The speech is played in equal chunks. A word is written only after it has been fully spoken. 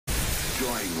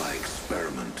enjoying my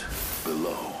experiment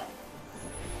below.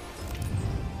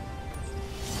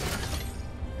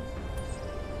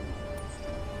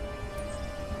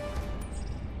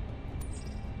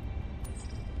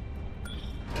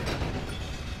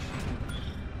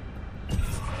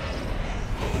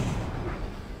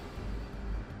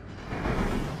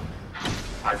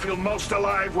 I feel most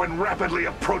alive when rapidly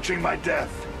approaching my death.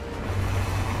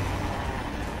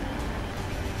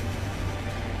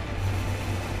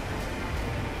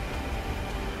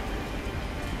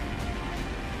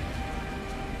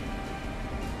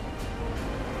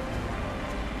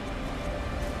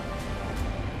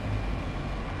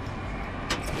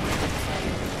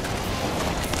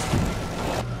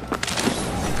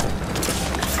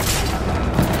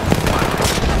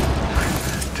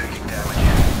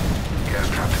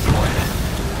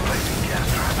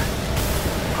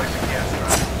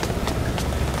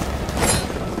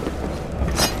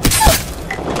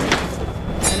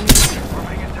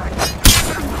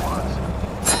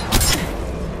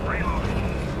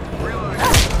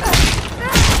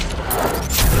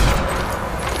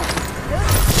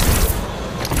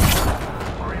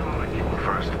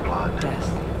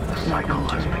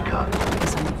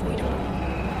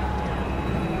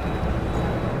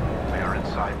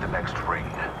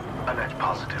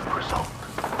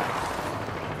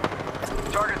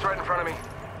 Target's right in front of me.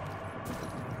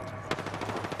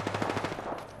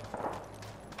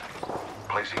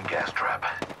 Placing gas trap.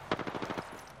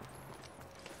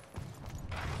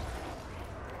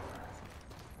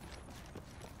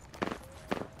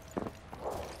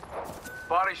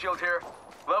 Body shield here.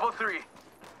 Level 3.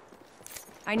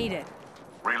 I need it.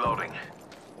 Reloading.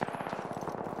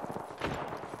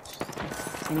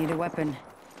 I need a weapon.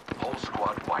 Whole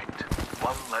squad wiped.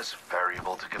 One less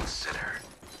variable to consider.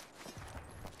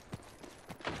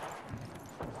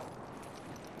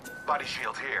 Body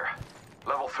shield here.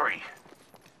 Level 3.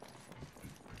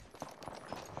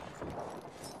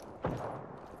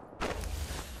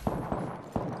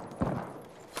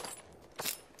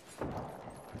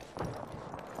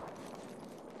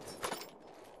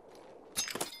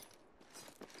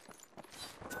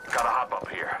 Gotta hop up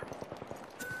here.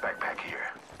 Backpack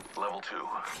here. Level 2.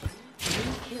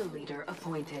 New kill leader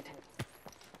appointed.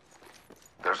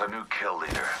 There's a new kill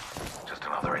leader. Just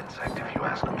another insect if you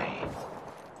ask me.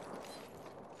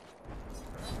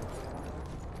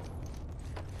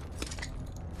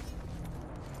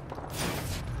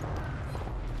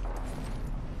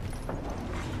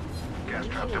 Gas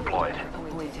trap deployed.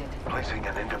 Appointed. Placing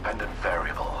an independent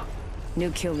variable.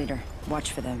 New kill leader.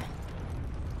 Watch for them.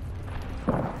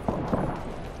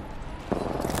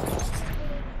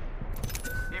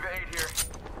 Eva 8 here.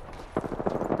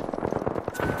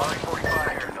 Body 45.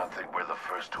 I do not think we're the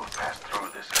first to have passed through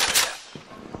this area.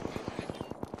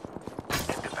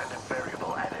 Independent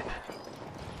variable added.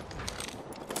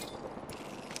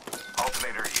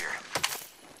 Alternator here.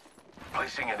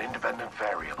 Placing an independent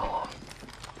variable.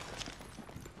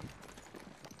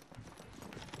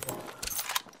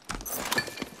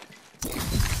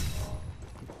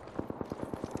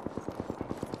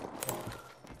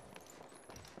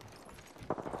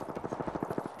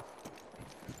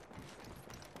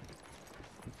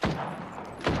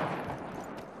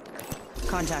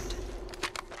 Contact.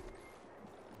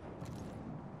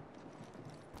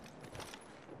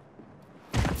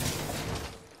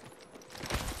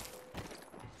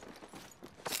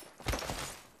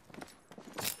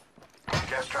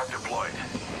 Gas trap deployed.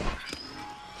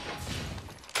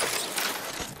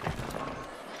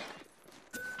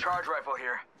 Charge rifle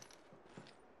here.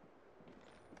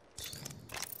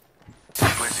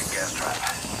 Placing gas trap.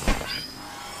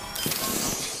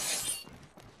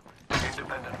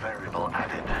 Independent variable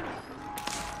added.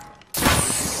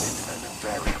 Placing independent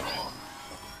variable.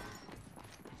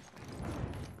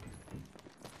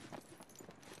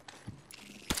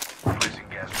 Placing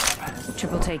gas trap.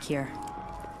 Triple take here.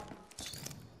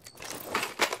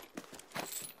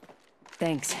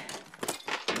 Thanks.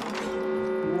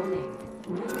 Warning.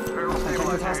 Barrel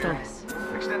stabilizer hostile.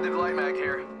 here. Extended light mag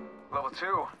here. Level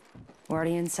 2. We're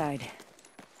already inside.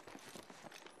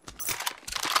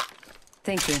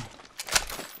 Thank you.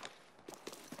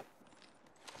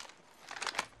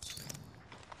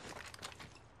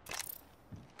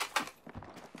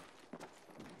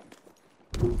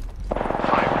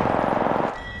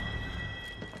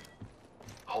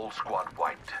 Whole squad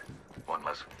wiped. One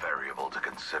less variable to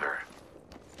consider.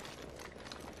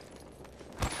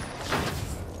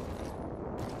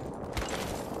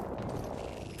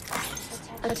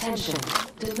 Attention.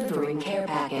 Delivering care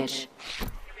package.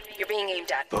 You're being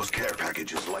aimed at. Those care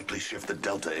packages likely shift the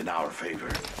delta in our favor.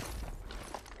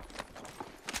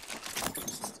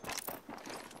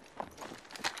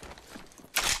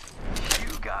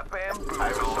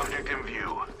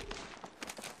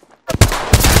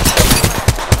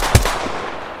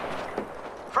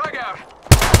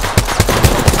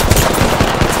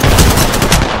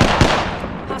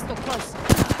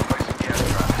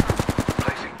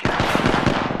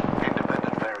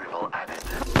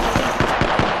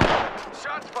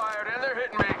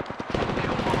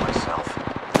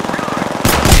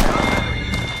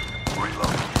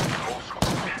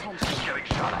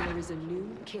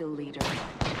 kill leader.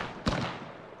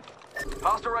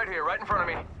 Hostile right here, right in front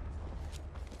of me.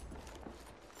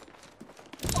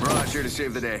 Mirage here to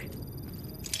save the day.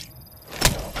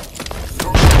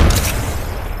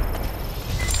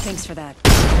 Thanks for that.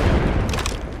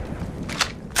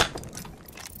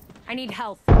 I need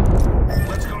health.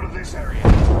 Let's go to this area.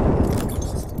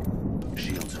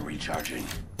 Shields are recharging.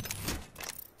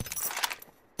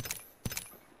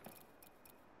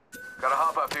 Gotta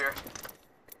hop up here.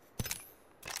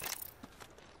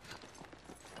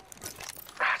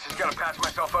 Just gotta patch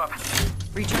myself up.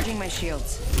 Recharging my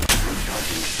shields.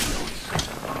 Recharging shields.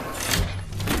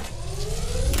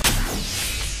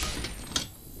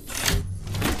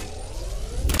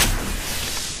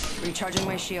 Recharging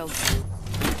my shields.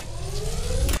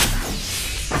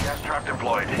 Gas trap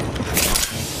deployed.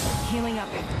 Healing up.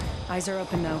 Eyes are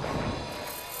open though.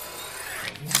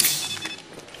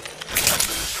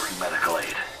 Administering medical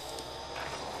aid.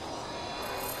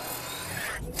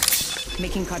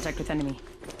 Making contact with enemy.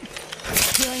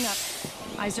 Healing up.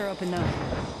 Eyes are open though.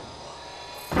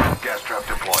 Gas trap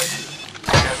deployed.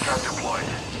 Gas trap deployed.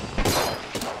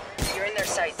 You're in their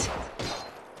sights.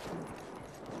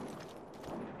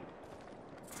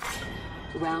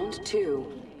 Round 2.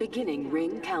 Beginning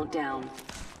ring countdown.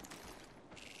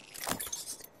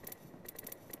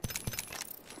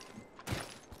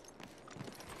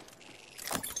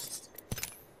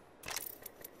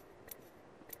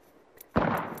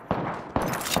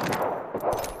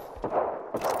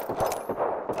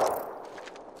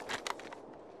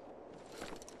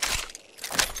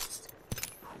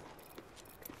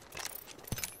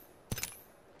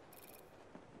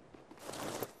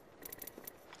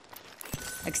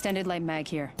 Extended light mag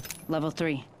here. Level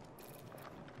 3.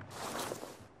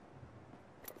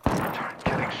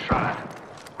 Getting shot at.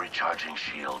 Recharging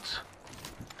shields.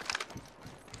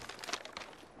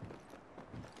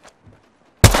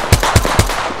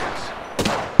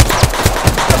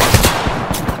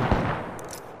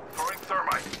 Throwing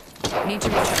thermite. Need to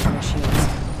recharge my shields.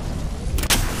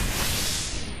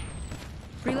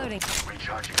 Reloading.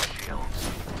 Recharging shields.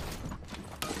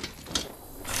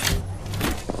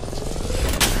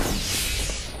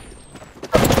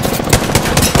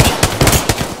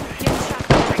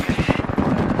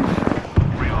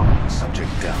 Reload.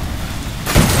 Subject down.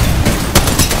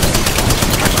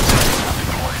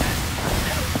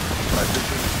 My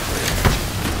vision is clear.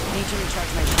 Need to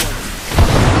recharge my shields.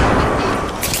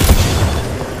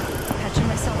 Patching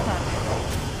myself up.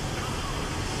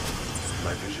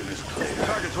 My vision is clear.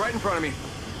 Target's right in front of me.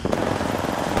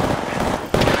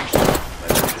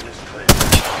 My vision is clear.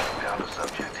 Down to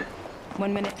subject.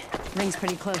 1 minute. Ring's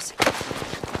pretty close.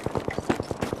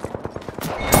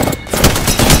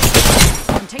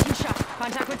 I'm taking shot.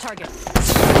 Contact with target.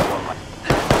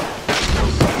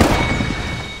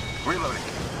 Reloading.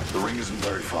 The ring isn't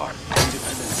very far.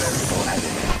 Independent variable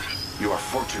added. You are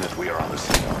fortunate we are on the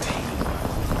same team.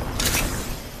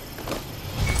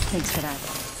 Thanks for that.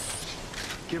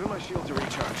 Giving my shields a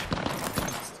recharge.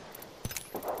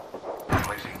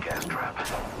 Placing gas trap.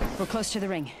 We're close to the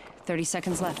ring. 30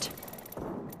 seconds left.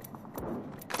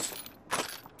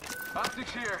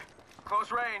 Optics here.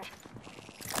 Close range.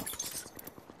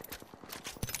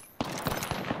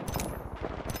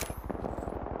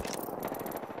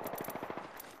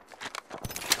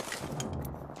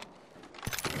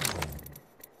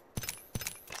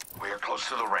 We are close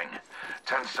to the ring.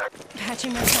 10 seconds.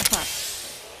 Patching myself up.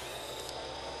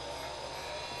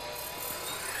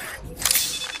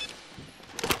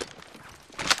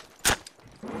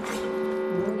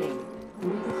 Warning.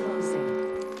 Ring closing.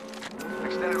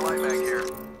 Extended light mag here.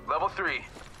 Level 3.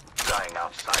 Dying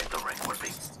outside the ring would be.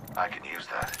 I can use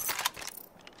that.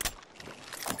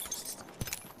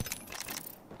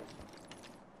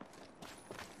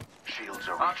 Shields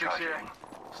are Optics here. recharging.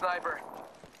 Sniper.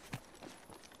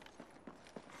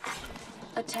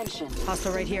 Attention.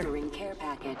 Hostile right here. Delivering care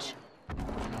package.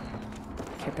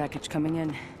 Care package coming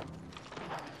in.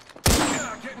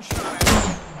 Yeah, getting shot at.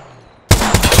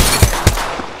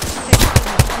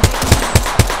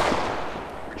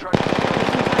 Recharging.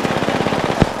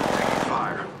 Taking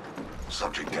fire.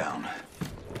 Subject down.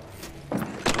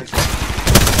 Taking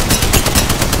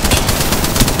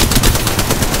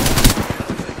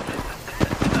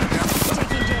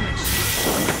damage.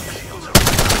 Shields are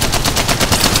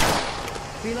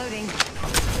Reloading.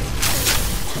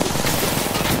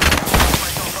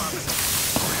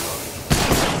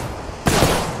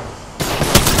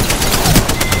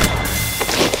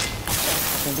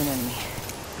 There's an enemy.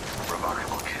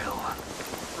 remarkable kill.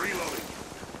 Reloading.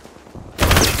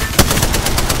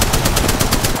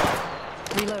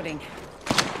 Reloading.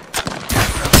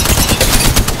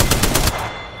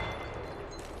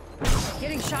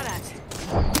 Getting shot at.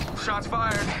 Shots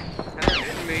fired. And they're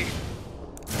hitting me.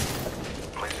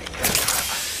 Placing gas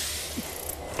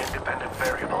trap. Independent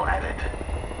variable added.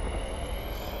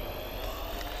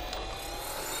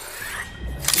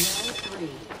 Round 3.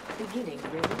 Beginning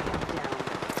ring countdown.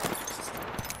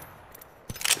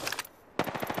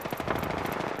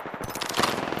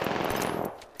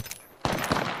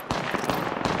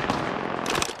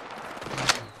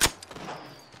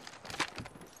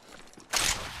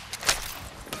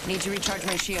 Need to recharge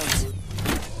my shields.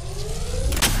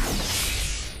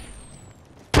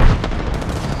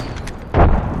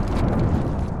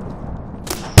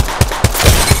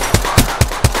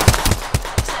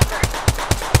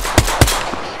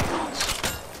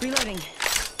 Reloading.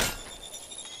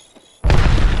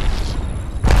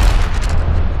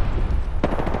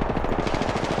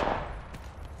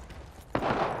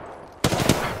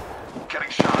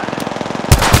 Getting shot.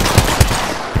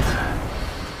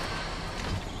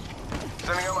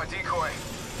 Sending out my decoy.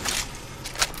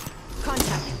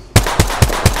 Contact.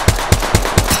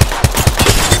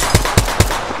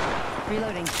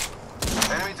 Reloading.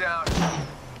 Enemy down.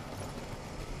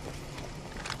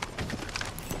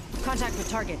 Contact with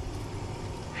target.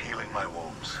 Healing my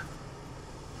wounds.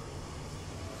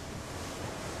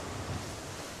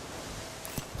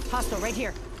 Hostile right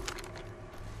here.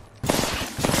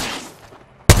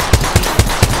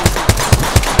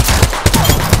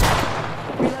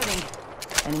 Reloading.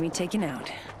 Enemy taken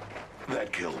out.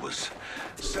 That kill was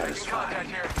Making satisfying. contact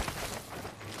here.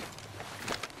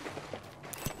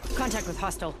 Contact with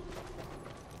hostile.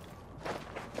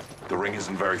 The ring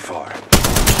isn't very far.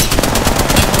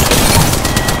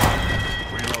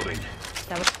 Reloading.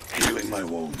 That was Healing my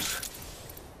wounds.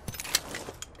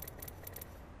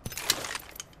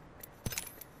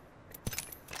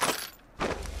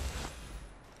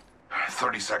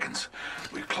 "30 seconds.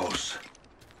 We're close.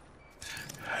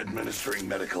 Administering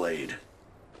medical aid.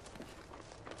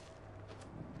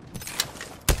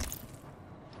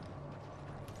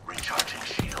 Recharging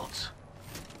shields.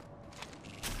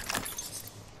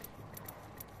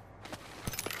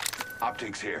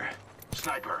 Optics here.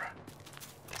 Sniper.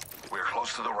 We're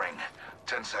close to the ring.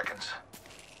 10 seconds.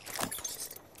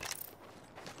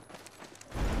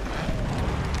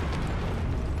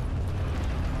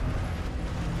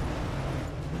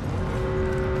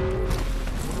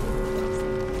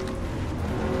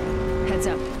 heads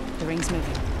up. The ring's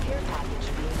moving. Care package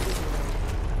being delivered.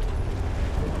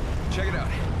 Check it out.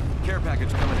 Care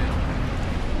package coming in.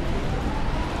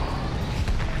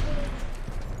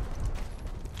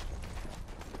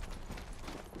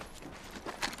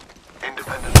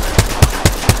 Independent.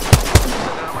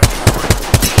 Sending out my decoy.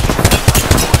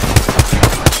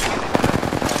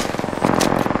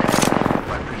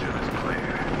 My vision is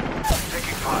clear.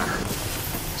 Taking fire.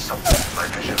 Something. My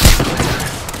vision is clear.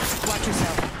 Watch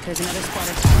yourself. There's another squad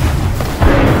attack.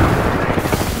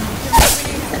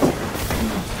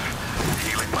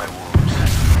 Healing my wounds.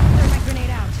 Throw my grenade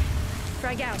out.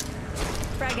 Frag out.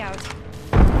 Frag out.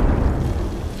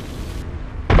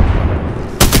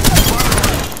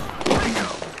 Where'd he go?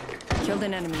 Killed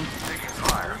an enemy. Taking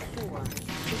fire. 4.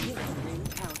 Beginning ring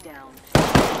countdown.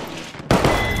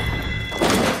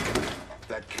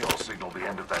 That kill signaled the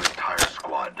end of that entire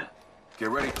squad. Get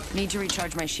ready. Need to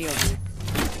recharge my shields.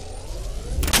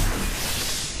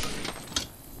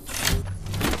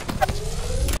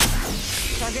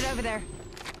 Target over there.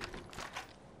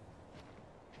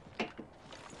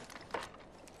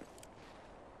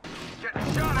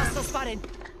 Getting shot at. Hostile spotted.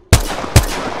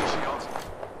 Shields.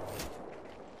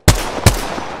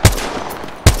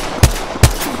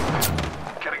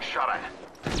 Getting shot at.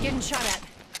 Getting shot at.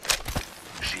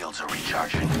 Shields are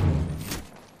recharging.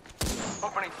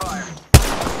 Opening fire.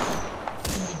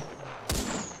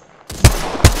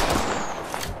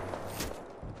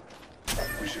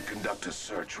 We should conduct a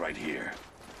search right here.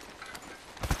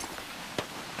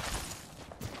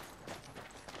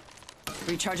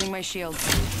 Recharging my shields.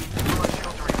 My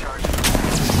shields are recharged.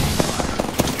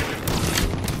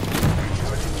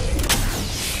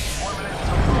 1 minute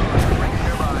until ring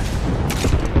nearby.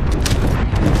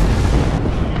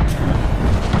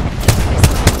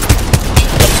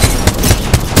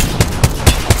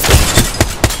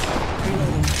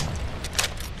 Reloading.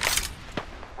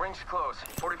 Ring's close.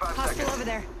 45 Hostile seconds. over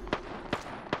there.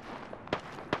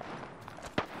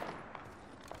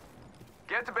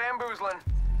 Get to bamboozling.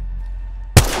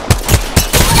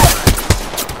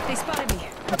 They spotted me.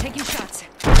 I'm taking shots.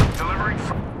 Delivering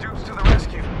dupes to the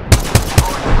rescue.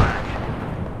 Throwing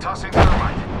flag. Tossing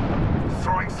thermite.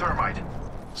 Throwing thermite.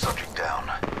 Subject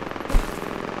down.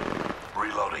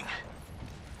 Reloading.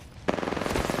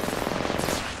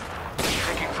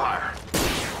 Taking fire.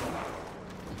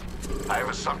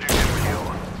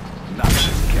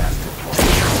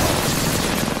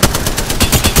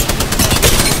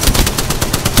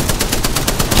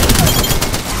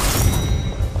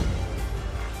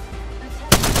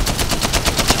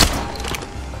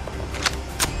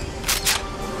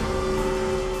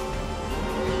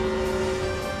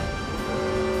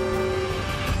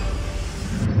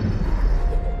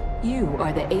 You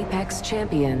are the Apex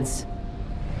Champions.